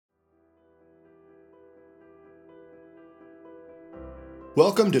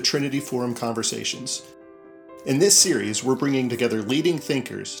Welcome to Trinity Forum Conversations. In this series, we're bringing together leading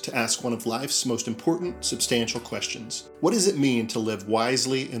thinkers to ask one of life's most important, substantial questions. What does it mean to live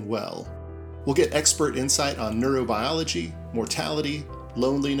wisely and well? We'll get expert insight on neurobiology, mortality,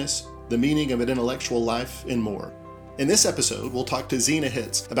 loneliness, the meaning of an intellectual life, and more. In this episode, we'll talk to Zena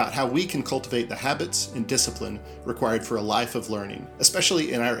Hitz about how we can cultivate the habits and discipline required for a life of learning,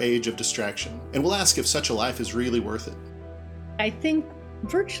 especially in our age of distraction. And we'll ask if such a life is really worth it. I think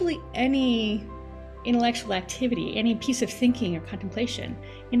virtually any intellectual activity, any piece of thinking or contemplation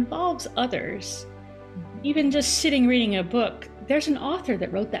involves others. Even just sitting reading a book, there's an author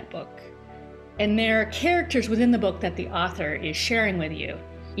that wrote that book. And there are characters within the book that the author is sharing with you.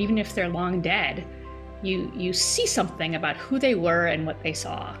 Even if they're long dead, you see something about who they were and what they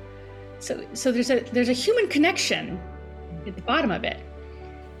saw. So there's a human connection at the bottom of it.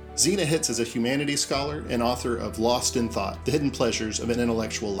 Zena Hitz is a humanities scholar and author of Lost in Thought, The Hidden Pleasures of an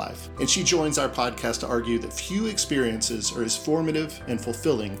Intellectual Life. And she joins our podcast to argue that few experiences are as formative and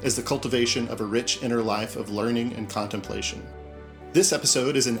fulfilling as the cultivation of a rich inner life of learning and contemplation. This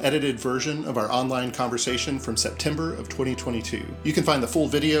episode is an edited version of our online conversation from September of 2022. You can find the full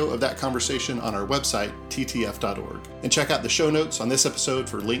video of that conversation on our website, ttf.org. And check out the show notes on this episode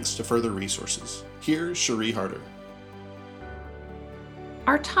for links to further resources. Here's Cherie Harder.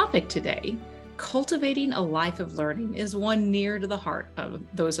 Our topic today, cultivating a life of learning, is one near to the heart of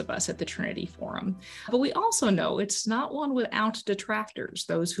those of us at the Trinity Forum. But we also know it's not one without detractors,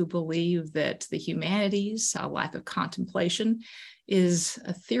 those who believe that the humanities, a life of contemplation, is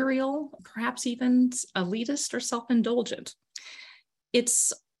ethereal, perhaps even elitist or self-indulgent.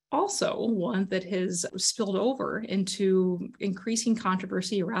 It's also one that has spilled over into increasing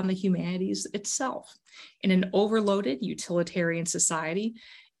controversy around the humanities itself. In an overloaded utilitarian society,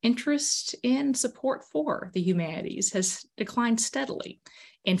 interest in support for the humanities has declined steadily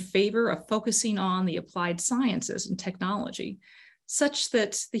in favor of focusing on the applied sciences and technology, such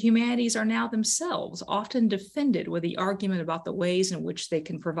that the humanities are now themselves often defended with the argument about the ways in which they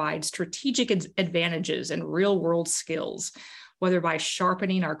can provide strategic advantages and real-world skills, whether by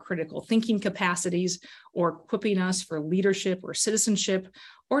sharpening our critical thinking capacities or equipping us for leadership or citizenship,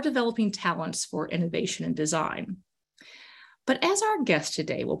 or developing talents for innovation and design. But as our guest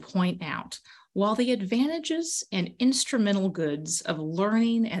today will point out, while the advantages and instrumental goods of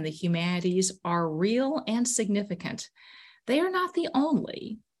learning and the humanities are real and significant, they are not the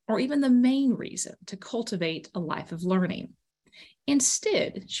only or even the main reason to cultivate a life of learning.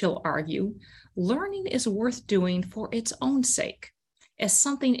 Instead, she'll argue, learning is worth doing for its own sake, as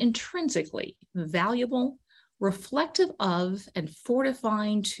something intrinsically valuable, reflective of, and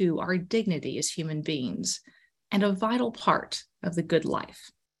fortifying to our dignity as human beings, and a vital part of the good life.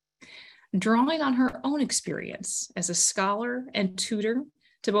 Drawing on her own experience as a scholar and tutor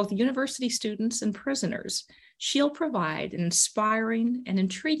to both university students and prisoners, she'll provide an inspiring and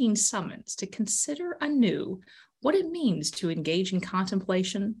intriguing summons to consider anew what it means to engage in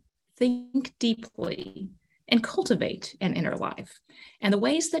contemplation, think deeply, and cultivate an inner life, and the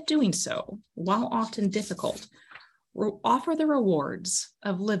ways that doing so, while often difficult, will offer the rewards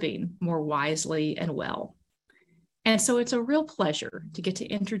of living more wisely and well. And so it's a real pleasure to get to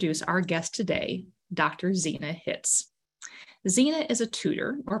introduce our guest today, Dr. Zena Hitz. Zena is a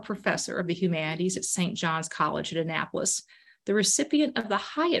tutor or professor of the humanities at St. John's College at Annapolis, the recipient of the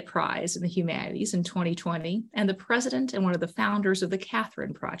Hyatt Prize in the Humanities in 2020, and the president and one of the founders of the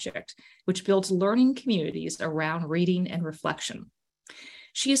Catherine Project, which builds learning communities around reading and reflection.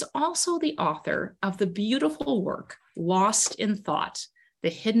 She is also the author of the beautiful work, Lost in Thought, The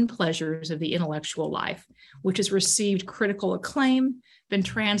Hidden Pleasures of the Intellectual Life, which has received critical acclaim, been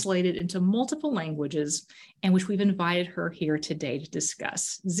translated into multiple languages, and which we've invited her here today to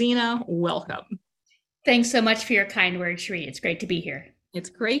discuss. Zena, welcome. Thanks so much for your kind words, Cherie. It's great to be here. It's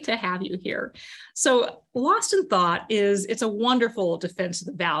great to have you here. So Lost in Thought it's a wonderful defense of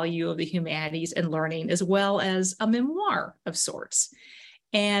the value of the humanities and learning, as well as a memoir of sorts,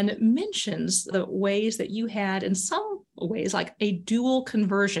 and mentions the ways that you had, in some ways, like a dual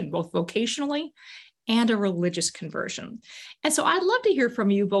conversion, both vocationally and a religious conversion. And so I'd love to hear from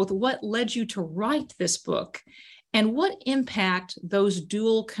you both what led you to write this book and what impact those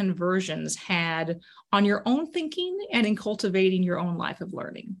dual conversions had on your own thinking and in cultivating your own life of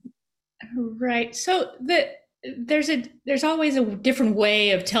learning. Right. So there's always a different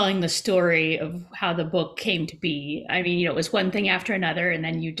way of telling the story of how the book came to be. I mean, it was one thing after another, and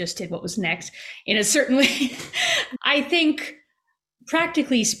then you just did what was next in a certain way. I think,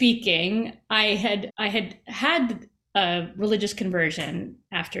 practically speaking, I had a religious conversion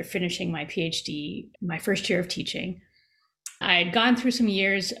after finishing my PhD, my first year of teaching. I had gone through some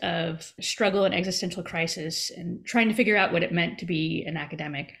years of struggle and existential crisis and trying to figure out what it meant to be an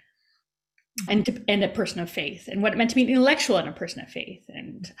academic and a person of faith, and what it meant to be an intellectual and a person of faith,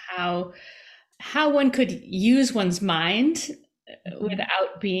 and how one could use one's mind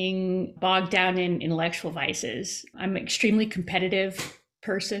without being bogged down in intellectual vices. I'm an extremely competitive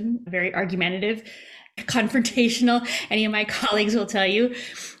person, very argumentative, confrontational. Any of my colleagues will tell you.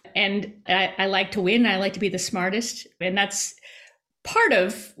 And I like to win. I like to be the smartest. And that's part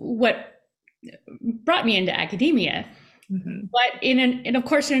of what brought me into academia. Mm-hmm. But and of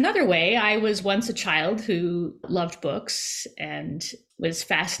course, in another way, I was once a child who loved books and was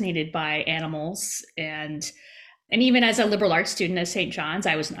fascinated by animals. And even as a liberal arts student at St. John's,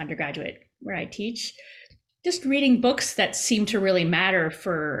 I was an undergraduate where I teach, just reading books that seemed to really matter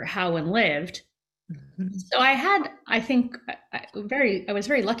for how one lived. Mm-hmm. So I was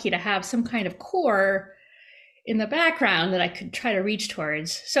very lucky to have some kind of core in the background that I could try to reach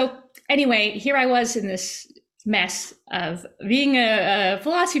towards. So anyway, here I was in this mess of being a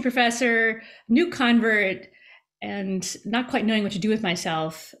philosophy professor, new convert, and not quite knowing what to do with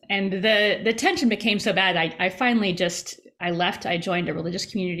myself. And the tension became so bad, I finally I left. I joined a religious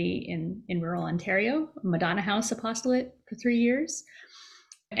community in rural Ontario, Madonna House Apostolate, for 3 years.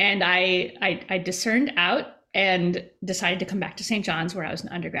 And I discerned out and decided to come back to St. John's, where I was an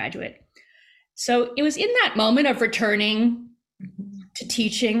undergraduate. So it was in that moment of returning to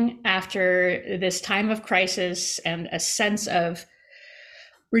teaching after this time of crisis and a sense of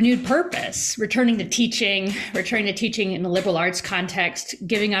renewed purpose, returning to teaching in the liberal arts context,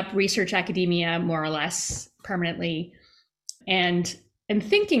 giving up research academia more or less permanently, and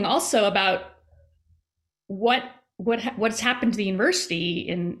thinking also about what's happened to the university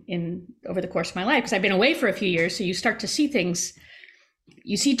in over the course of my life, because I've been away for a few years. So you start to see things,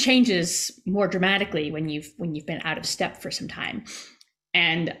 you see changes more dramatically when you've been out of step for some time.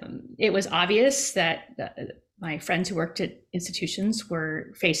 And it was obvious that my friends who worked at institutions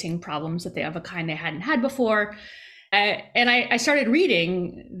were facing problems of a kind they hadn't had before. And I started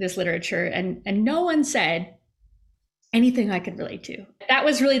reading this literature, and no one said anything I could relate to. That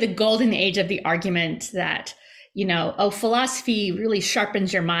was really the golden age of the argument that, philosophy really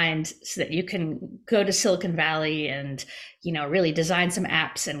sharpens your mind so that you can go to Silicon Valley and, really design some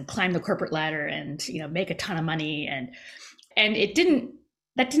apps and climb the corporate ladder and, make a ton of money. And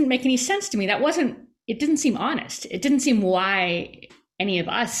that didn't make any sense to me. It didn't seem honest. It didn't seem why any of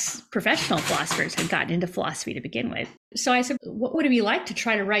us professional philosophers had gotten into philosophy to begin with. So I said, what would it be like to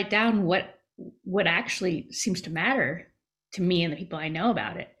try to write down what actually seems to matter to me and the people I know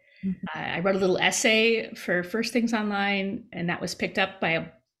about it? Mm-hmm. I wrote a little essay for First Things Online, and that was picked up by a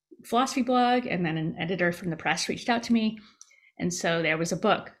philosophy blog, and then an editor from the press reached out to me. And so there was a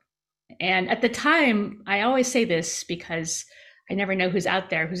book. And at the time, I always say this because I never know who's out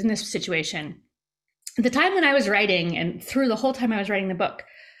there, who's in this situation. At the time when I was writing, and through the whole time I was writing the book,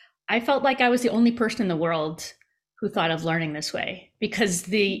 I felt like I was the only person in the world who thought of learning this way, because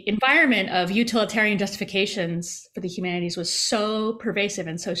the environment of utilitarian justifications for the humanities was so pervasive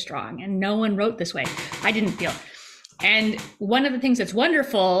and so strong, and no one wrote this way. I didn't feel. And one of the things that's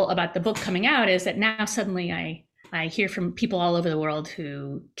wonderful about the book coming out is that now suddenly I hear from people all over the world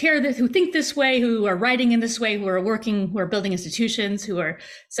who who think this way, who are writing in this way, who are building institutions,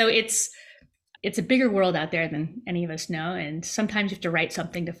 so it's a bigger world out there than any of us know. And sometimes you have to write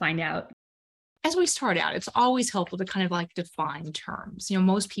something to find out. As we start out, it's always helpful to kind of define terms.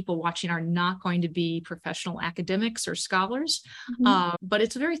 Most people watching are not going to be professional academics or scholars, but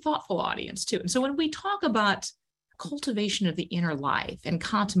it's a very thoughtful audience too. And so when we talk about cultivation of the inner life and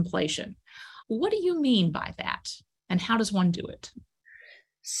contemplation, what do you mean by that? And how does one do it?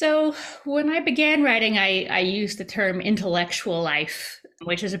 So when I began writing, I used the term intellectual life,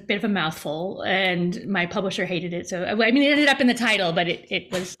 which is a bit of a mouthful, and my publisher hated it. So, it ended up in the title, but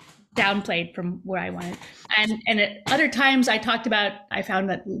it was downplayed from where I wanted. And at other times I found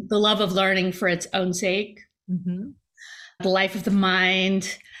that the love of learning for its own sake, the life of the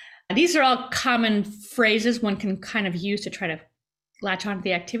mind. These are all common phrases one can kind of use to try to latch onto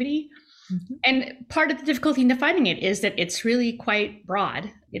the activity. And part of the difficulty in defining it is that it's really quite broad.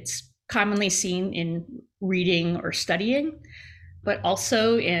 It's commonly seen in reading or studying, but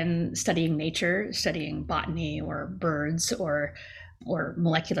also in studying nature, studying botany or birds or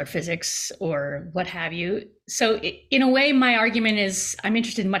molecular physics or what have you. So in a way, my argument is I'm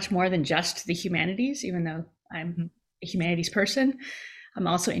interested in much more than just the humanities, even though I'm a humanities person. I'm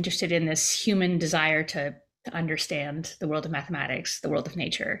also interested in this human desire to understand the world of mathematics, the world of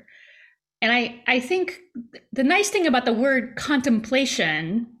nature. And I think the nice thing about the word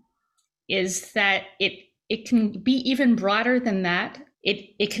contemplation is that it it can be even broader than that.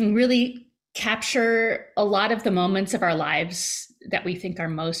 It can really capture a lot of the moments of our lives that we think are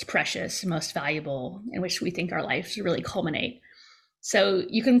most precious, most valuable, in which we think our lives really culminate. So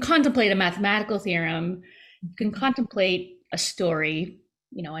you can contemplate a mathematical theorem, you can contemplate a story,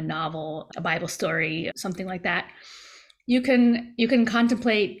 a novel, a Bible story, something like that. You can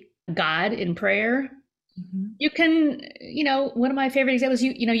contemplate God in prayer. Mm-hmm. You can, one of my favorite examples,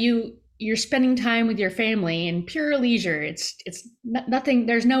 you're spending time with your family in pure leisure. It's nothing,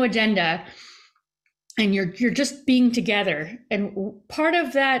 there's no agenda, and you're just being together. And part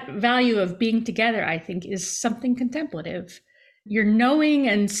of that value of being together, I think, is something contemplative. You're knowing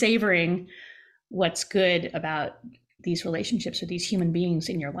and savoring what's good about these relationships with these human beings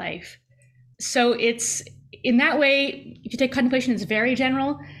in your life. So it's, in that way, if you take contemplation, it's very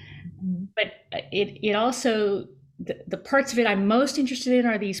general, but it also, the parts of it I'm most interested in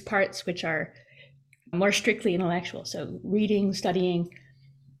are these parts which are more strictly intellectual. So reading, studying,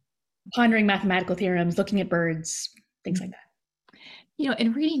 pondering mathematical theorems, looking at birds, things like that.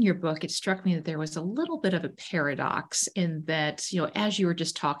 In reading your book, it struck me that there was a little bit of a paradox in that, as you were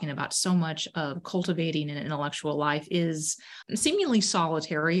just talking about, so much of cultivating an intellectual life is seemingly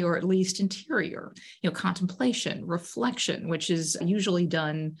solitary, or at least interior, contemplation, reflection, which is usually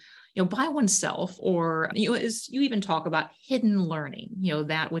done by oneself, or, as you even talk about, hidden learning,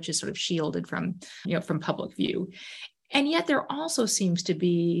 that which is sort of shielded from public view. And yet there also seems to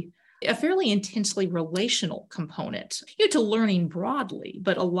be a fairly intensely relational component to learning broadly,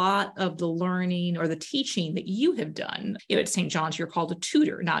 but a lot of the learning or the teaching that you have done, at St. John's, you're called a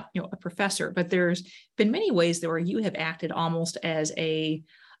tutor, not a professor, but there's been many ways where you have acted almost as a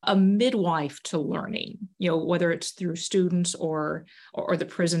midwife to learning, whether it's through students or the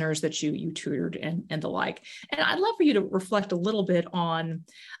prisoners that you tutored and the like. And I'd love for you to reflect a little bit on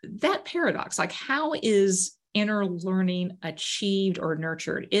that paradox. Like, how is inner learning achieved or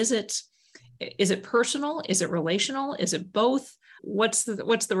nurtured? Is it personal? Is it relational? Is it both? What's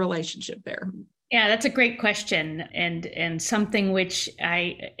the relationship there? Yeah, that's a great question, and something which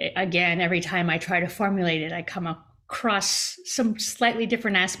again, every time I try to formulate it, I come across some slightly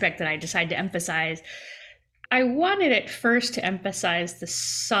different aspect that I decide to emphasize. I wanted at first to emphasize the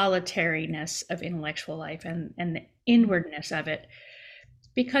solitariness of intellectual life and the inwardness of it.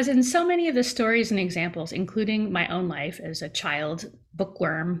 Because in so many of the stories and examples, including my own life as a child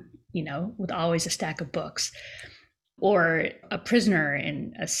bookworm, with always a stack of books, or a prisoner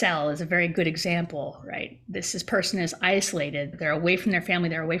in a cell is a very good example, right? This person is isolated. They're away from their family.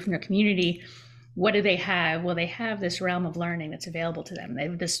 They're away from their community. What do they have? Well, they have this realm of learning that's available to them. They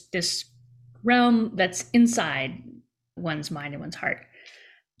have this realm that's inside one's mind and one's heart.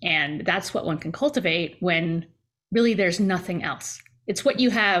 And that's what one can cultivate when really there's nothing else. It's what you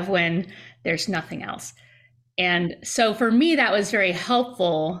have when there's nothing else. And so for me, that was very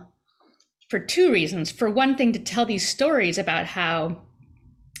helpful for two reasons. For one thing, to tell these stories about how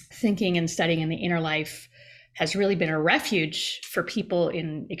thinking and studying in the inner life has really been a refuge for people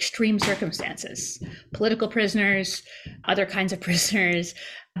in extreme circumstances, political prisoners, other kinds of prisoners,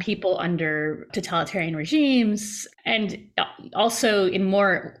 people under totalitarian regimes, and also in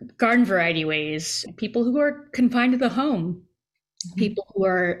more garden variety ways, people who are confined to the home, people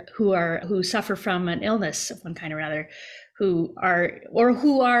who suffer from an illness of one kind or another, who are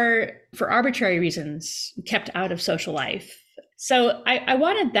for arbitrary reasons kept out of social life. So I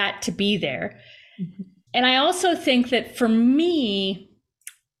wanted that to be there. Mm-hmm. And I also think that for me,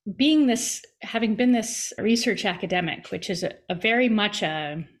 having been this research academic, which is a very much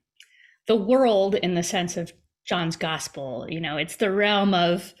the world in the sense of John's gospel, it's the realm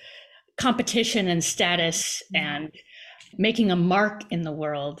of competition and status and making a mark in the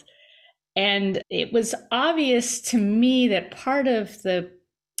world. And it was obvious to me that part of the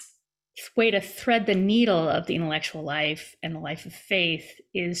way to thread the needle of the intellectual life and the life of faith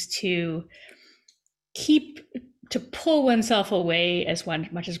is to pull oneself away as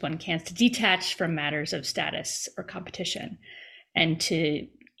much as one can, to detach from matters of status or competition, and to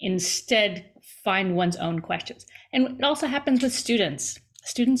instead find one's own questions. And it also happens with students.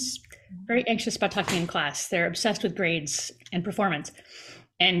 Students very anxious about talking in class. They're obsessed with grades and performance.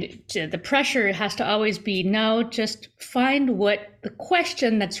 And the pressure has to always be, no, just find the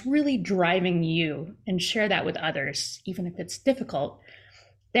question that's really driving you and share that with others, even if it's difficult.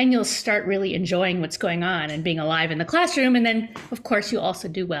 Then you'll start really enjoying what's going on and being alive in the classroom. And then, of course, you also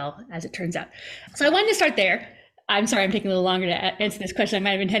do well, as it turns out. So I wanted to start there. I'm sorry, I'm taking a little longer to answer this question I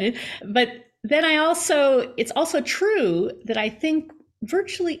might have intended. But then it's also true that I think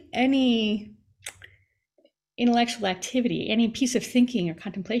virtually any intellectual activity, any piece of thinking or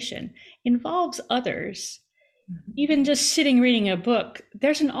contemplation involves others. Even just sitting reading a book,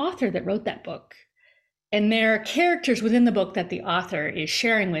 there's an author that wrote that book. And there are characters within the book that the author is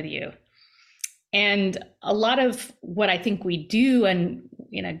sharing with you. And a lot of what I think we do in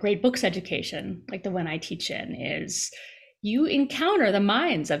a great books education, like the one I teach in, is you encounter the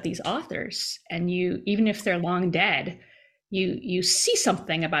minds of these authors, and you, even if they're long dead, you see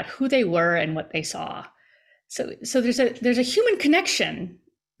something about who they were and what they saw. So there's a human connection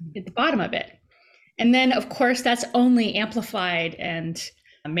at the bottom of it. And then, of course, that's only amplified and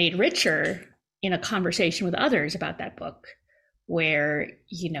made richer in a conversation with others about that book, where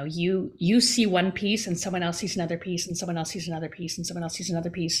you see one piece and someone else sees another piece and someone else sees another piece and someone else sees another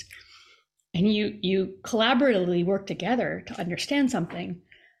piece, and you collaboratively work together to understand something.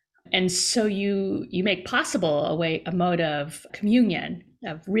 And so you make possible a mode of communion,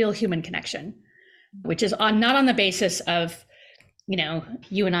 of real human connection, which is not on the basis of,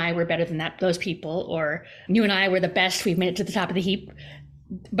 you and I were better than those people, or you and I were the best, we've made it to the top of the heap,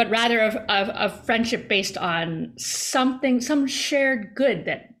 but rather of friendship based on some shared good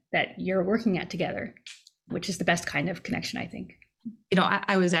that you're working at together, which is the best kind of connection, I think.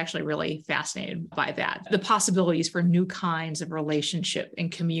 I was actually really fascinated by that. The possibilities for new kinds of relationship and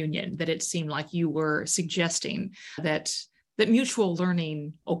communion that it seemed like you were suggesting that mutual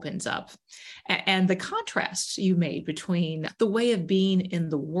learning opens up. And the contrast you made between the way of being in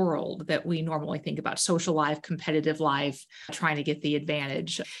the world that we normally think about, social life, competitive life, trying to get the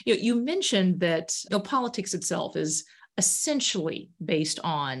advantage. You mentioned that politics itself is essentially based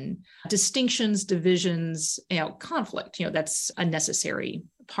on distinctions, divisions, conflict. That's a necessary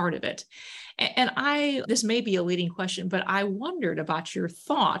part of it. And this may be a leading question, but I wondered about your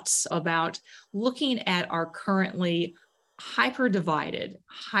thoughts about looking at our currently hyper-divided,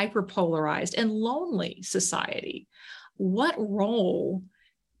 hyper-polarized, and lonely society. What role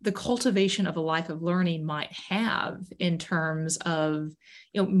the cultivation of a life of learning might have in terms of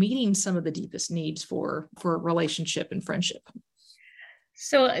meeting some of the deepest needs for relationship and friendship?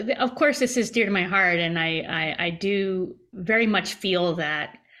 So, of course, this is dear to my heart, and I do very much feel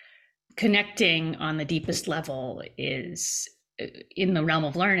that connecting on the deepest level is, in the realm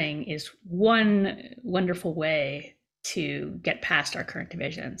of learning, is one wonderful way to get past our current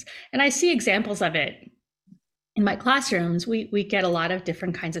divisions. And I see examples of it in my classrooms. We get a lot of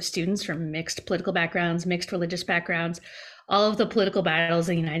different kinds of students from mixed political backgrounds, mixed religious backgrounds. All of the political battles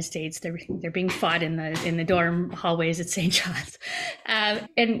in the United States, they're being fought in the dorm hallways at St. John's,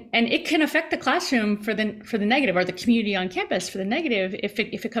 and it can affect the classroom for the negative, or the community on campus for the negative if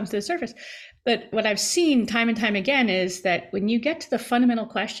it comes to the surface. But what I've seen time and time again is that when you get to the fundamental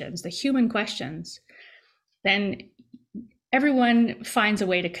questions, the human questions, then everyone finds a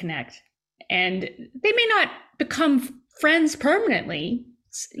way to connect, and they may not become friends permanently.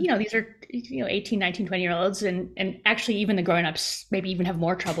 These are 18, 19, 20-year-olds, and actually even the grown-ups maybe even have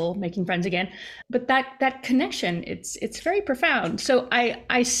more trouble making friends again. But that connection, it's very profound. So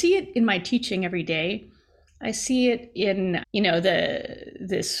I see it in my teaching every day. I see it in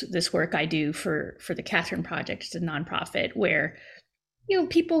this work I do for the Catherine Project. It's a nonprofit where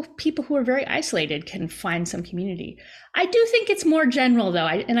people who are very isolated can find some community. I do think it's more general, though,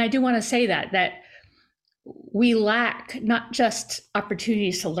 and I do want to say that we lack not just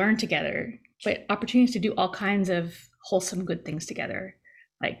opportunities to learn together, but opportunities to do all kinds of wholesome, good things together.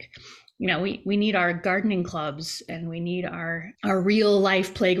 Like, we need our gardening clubs, and we need our real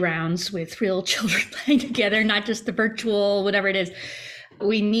life playgrounds with real children playing together, not just the virtual, whatever it is.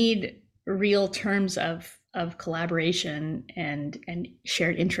 We need real terms of collaboration and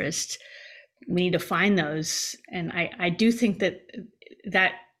shared interest. We need to find those. And I do think that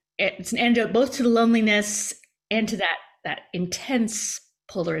it's an antidote both to the loneliness and to that intense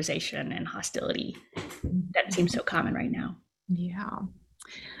polarization and hostility that seems so common right now. Yeah.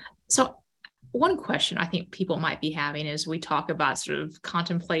 So one question I think people might be having as we talk about sort of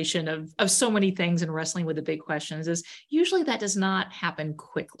contemplation of so many things and wrestling with the big questions is usually that does not happen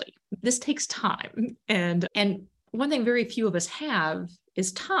quickly. This takes time. And one thing very few of us have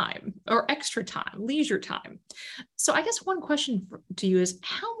is time, or extra time, leisure time. So I guess one question to you is,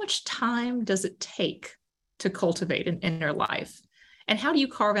 how much time does it take to cultivate an inner life? And how do you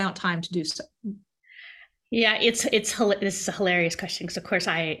carve out time to do so? Yeah, this is a hilarious question, because of course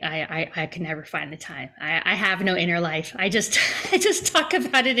I can never find the time. I have no inner life. I just talk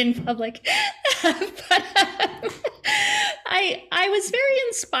about it in public. But I was very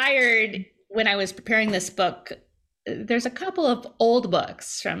inspired when I was preparing this book. There's a couple of old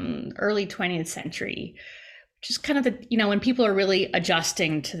books from early 20th century, which is kind of when people are really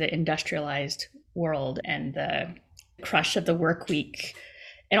adjusting to the industrialized world and the crush of the work week,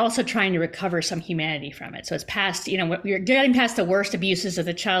 and also trying to recover some humanity from it. So it's past, you're getting past the worst abuses of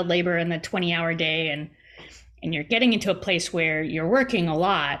the child labor and the 20-hour day, and you're getting into a place where you're working a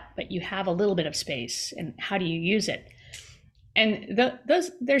lot, but you have a little bit of space, and how do you use it? And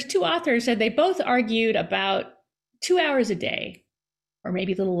there's two authors, and they both argued about 2 hours a day, or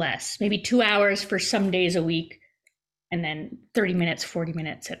maybe a little less, maybe 2 hours for some days a week, and then 30 minutes, 40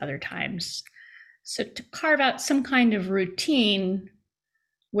 minutes at other times. So to carve out some kind of routine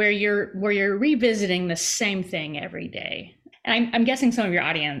where you're revisiting the same thing every day. And I'm guessing some of your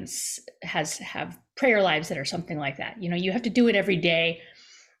audience have prayer lives that are something like that. You have to do it every day.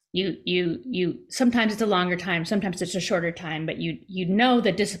 You sometimes it's a longer time, sometimes it's a shorter time, but you know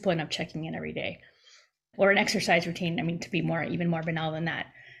the discipline of checking in every day. Or an exercise routine, to be even more banal than that.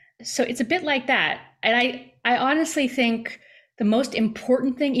 So it's a bit like that. And I honestly think the most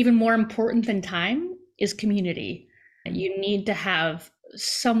important thing, even more important than time, is community. You need to have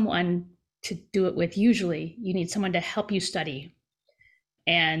someone to do it with. Usually you need someone to help you study.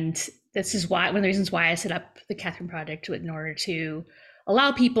 And this is one of the reasons why I set up the Catherine Project, in order to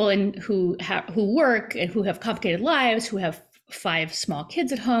allow people who work and who have complicated lives, who have 5 small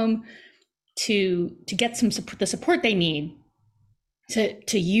kids at home, to get the support they need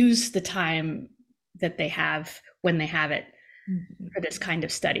to use the time that they have when they have it for this kind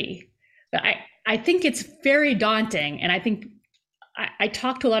of study. But I think it's very daunting. And I think I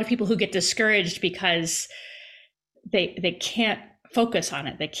talk to a lot of people who get discouraged because they can't focus on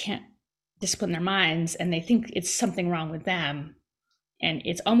it. They can't discipline their minds, and they think it's something wrong with them. And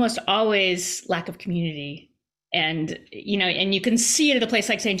it's almost always lack of community. And, and you can see it at a place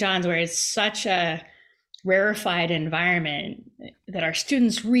like St. John's, where it's such a rarefied environment that our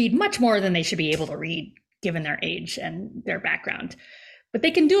students read much more than they should be able to read, given their age and their background. But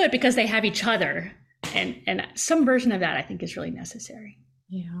they can do it because they have each other. And some version of that, I think, is really necessary.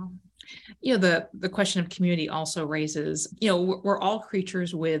 Yeah. The question of community also raises, we're all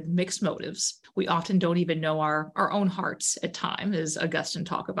creatures with mixed motives. We often don't even know our own hearts at times, as Augustine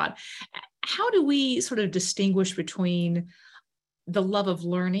talked about. How do we sort of distinguish between the love of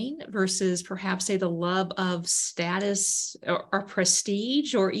learning versus perhaps, say, the love of status or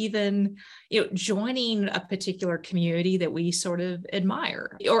prestige, or even, joining a particular community that we sort of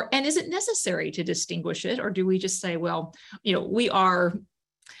admire? And is it necessary to distinguish it? Or do we just say, well, we are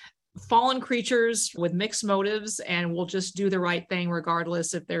fallen creatures with mixed motives, and we'll just do the right thing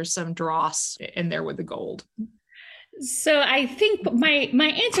regardless if there's some dross in there with the gold? So I think my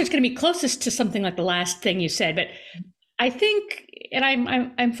answer is going to be closest to something like the last thing you said, but I think, and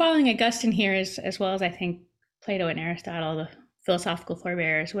I'm following Augustine here as well as I think Plato and Aristotle, the philosophical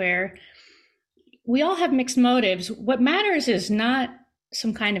forebears, where we all have mixed motives. What matters is not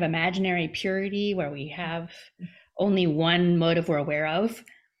some kind of imaginary purity where we have only one motive we're aware of,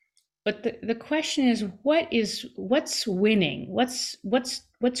 but the question is, what's winning? What's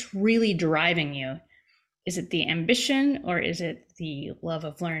really driving you? Is it the ambition, or is it the love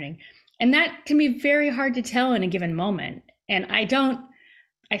of learning? And that can be very hard to tell in a given moment. And I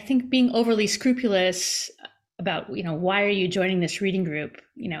think being overly scrupulous about, why are you joining this reading group?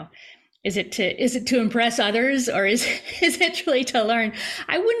 Is it to impress others, or is it really to learn?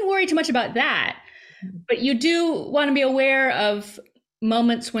 I wouldn't worry too much about that, but you do want to be aware of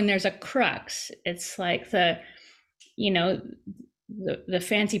moments when there's a crux. It's like the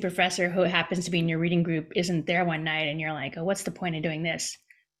fancy professor who happens to be in your reading group isn't there one night, and you're like, oh, what's the point of doing this?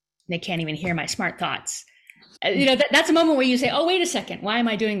 They can't even hear my smart thoughts. That's a moment where you say, oh, wait a second, why am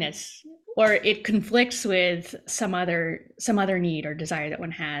I doing this? Or it conflicts with some other need or desire that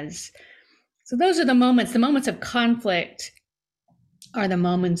one has. So those are the moments of conflict are the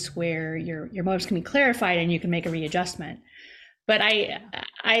moments where your motives can be clarified and you can make a readjustment. But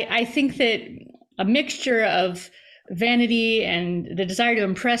I think that a mixture of vanity and the desire to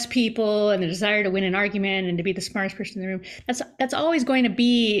impress people and the desire to win an argument and to be the smartest person in the room, that's always going to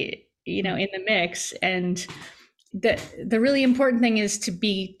be, in the mix. And the really important thing is to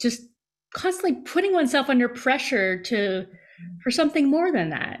be just constantly putting oneself under pressure for something more than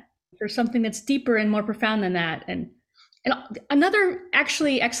that, for something that's deeper and more profound than that. And another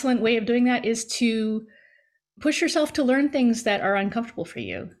actually excellent way of doing that is to push yourself to learn things that are uncomfortable for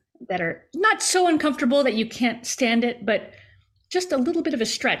you, that are not so uncomfortable that you can't stand it, but just a little bit of a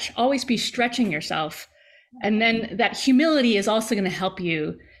stretch. Always be stretching yourself. And then that humility is also going to help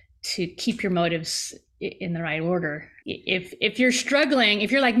you to keep your motives in the right order. If you're struggling,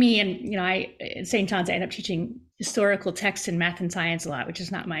 if you're like me, and I in St. John's, I end up teaching historical texts in math and science a lot, which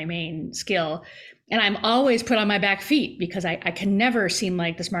is not my main skill. And I'm always put on my back feet because I can never seem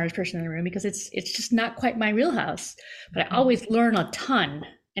like the smartest person in the room because it's just not quite my wheelhouse. But I always learn a ton,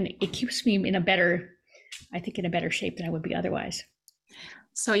 and it keeps me in a better shape than I would be otherwise.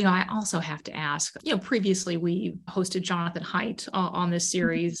 So, I also have to ask, previously we hosted Jonathan Haidt on this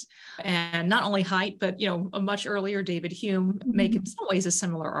series, and not only Haidt, but, a much earlier David Hume make in some ways a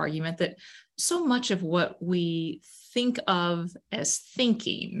similar argument that so much of what we think of as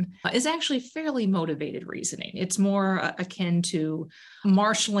thinking is actually fairly motivated reasoning. It's more akin to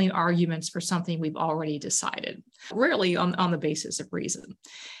marshaling arguments for something we've already decided, rarely on the basis of reason.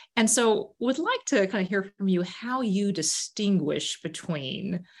 And so would like to kind of hear from you how you distinguish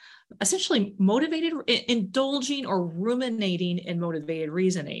between essentially indulging or ruminating in motivated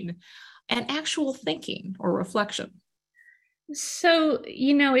reasoning and actual thinking or reflection. So,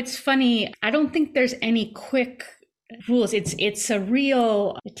 it's funny. I don't think there's any quick rules. It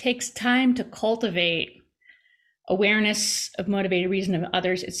takes time to cultivate awareness of motivated reason of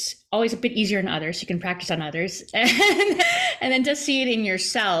others. It's always a bit easier in others. You can practice on others and then just see it in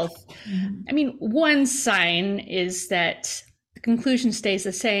yourself. Mm-hmm. I mean, one sign is that the conclusion stays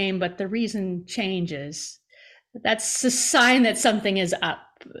the same, but the reason changes. That's a sign that something is up,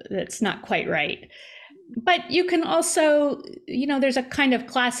 that's not quite right. But you can also, there's a kind of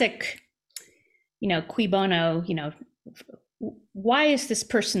classic, cui bono, why is this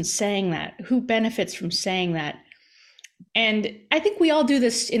person saying that? Who benefits from saying that? And I think we all do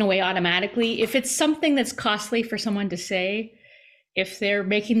this in a way automatically. If it's something that's costly for someone to say, if they're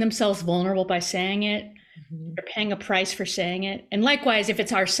making themselves vulnerable by saying it, they're paying a price for saying it. And likewise, if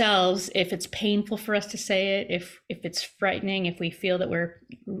it's ourselves, if it's painful for us to say it, if it's frightening, if we feel that we're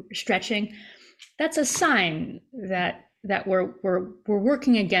stretching, that's a sign that we're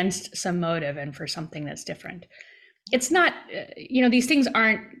working against some motive and for something that's different. It's not, these things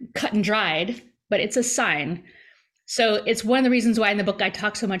aren't cut and dried, but it's a sign. So it's one of the reasons why in the book I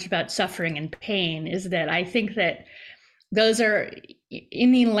talk so much about suffering and pain, is that I think that those are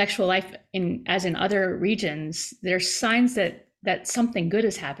in the intellectual life, as in other regions, there's signs that something good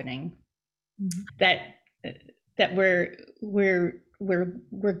is happening, that we're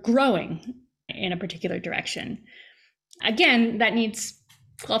growing in a particular direction. Again, that needs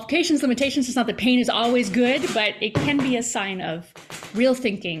qualifications, limitations. It's not that pain is always good, but it can be a sign of real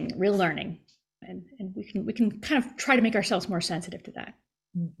thinking, real learning. And we can kind of try to make ourselves more sensitive to that.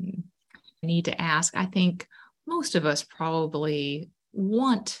 Mm-hmm. I need to ask, I think most of us probably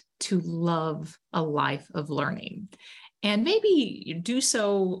want to love a life of learning, and maybe do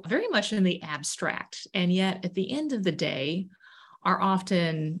so very much in the abstract. And yet at the end of the day, are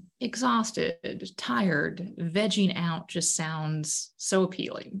often exhausted, tired, vegging out just sounds so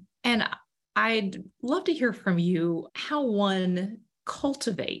appealing. And I'd love to hear from you how one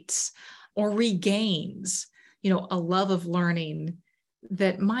cultivates or regains, a love of learning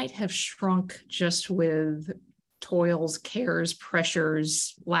that might have shrunk just with toils, cares,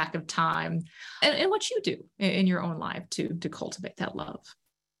 pressures, lack of time, and what you do in your own life to cultivate that love.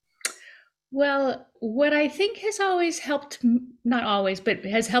 Well, what I think has always helped, not always, but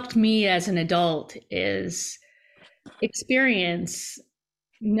has helped me as an adult is experience,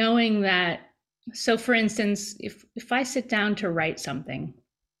 knowing that. So for instance, if I sit down to write something,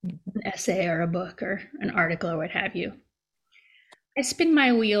 an essay or a book or an article or what have you, I spin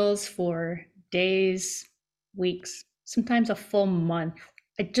my wheels for days, weeks, sometimes a full month.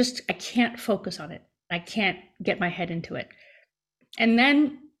 I can't focus on it. I can't get my head into it. And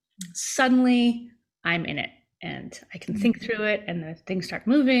then suddenly I'm in it and I can think through it and the things start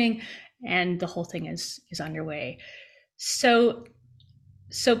moving and the whole thing is underway. So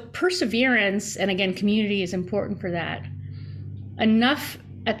perseverance, and again, community is important for that. Enough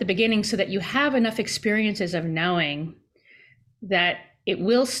at the beginning so that you have enough experiences of knowing that it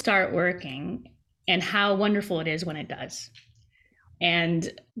will start working and how wonderful it is when it does.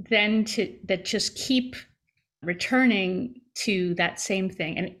 And then just keep returning to that same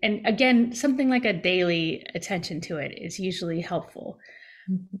thing. And again, something like a daily attention to it is usually helpful.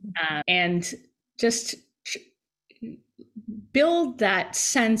 And just build that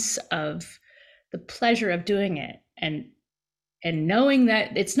sense of the pleasure of doing it and knowing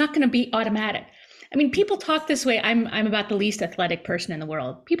that it's not going to be automatic. I mean, people talk this way. I'm about the least athletic person in the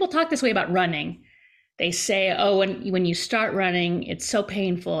world. People talk this way about running. They say, oh, when you start running, it's so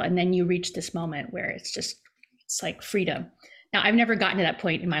painful. And then you reach this moment where it's like freedom. Now, I've never gotten to that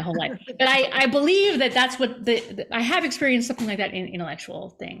point in my whole life, but I believe that that's what I have experienced something like that in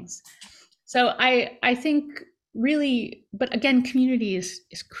intellectual things. So I think really, but again, community is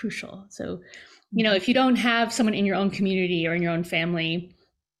crucial. So, if you don't have someone in your own community or in your own family,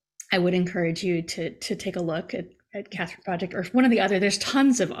 I would encourage you to take a look at Catherine Project or one of the other. There's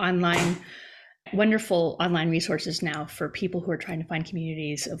tons of wonderful online resources now for people who are trying to find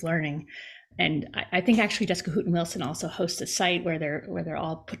communities of learning. And I think actually Jessica Hooten Wilson also hosts a site where they're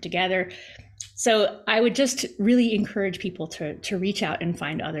all put together. So I would just really encourage people to reach out and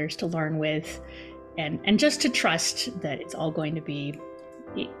find others to learn with, and just to trust that it's all going to be,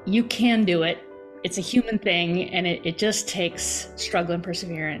 you can do it. It's a human thing, and it just takes struggle and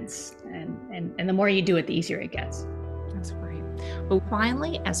perseverance. And the more you do it, the easier it gets. That's great. Well,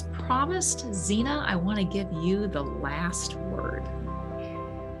 finally, as promised, Zena, I want to give you the last word.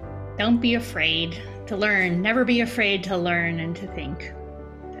 Don't be afraid to learn. Never be afraid to learn and to think.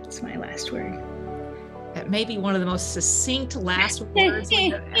 That's my last word. That may be one of the most succinct last words we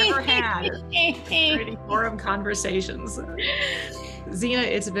have ever had in Trinity Forum Conversations. Zena,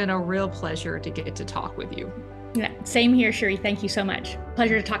 it's been a real pleasure to get to talk with you. Yeah, same here, Sherry. Thank you so much.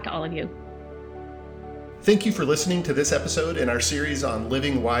 Pleasure to talk to all of you. Thank you for listening to this episode in our series on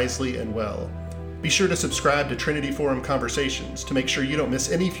living wisely and well. Be sure to subscribe to Trinity Forum Conversations to make sure you don't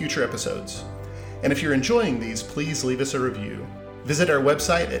miss any future episodes. And if you're enjoying these, please leave us a review. Visit our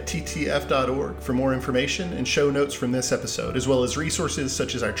website at ttf.org for more information and show notes from this episode, as well as resources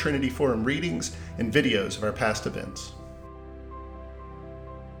such as our Trinity Forum readings and videos of our past events.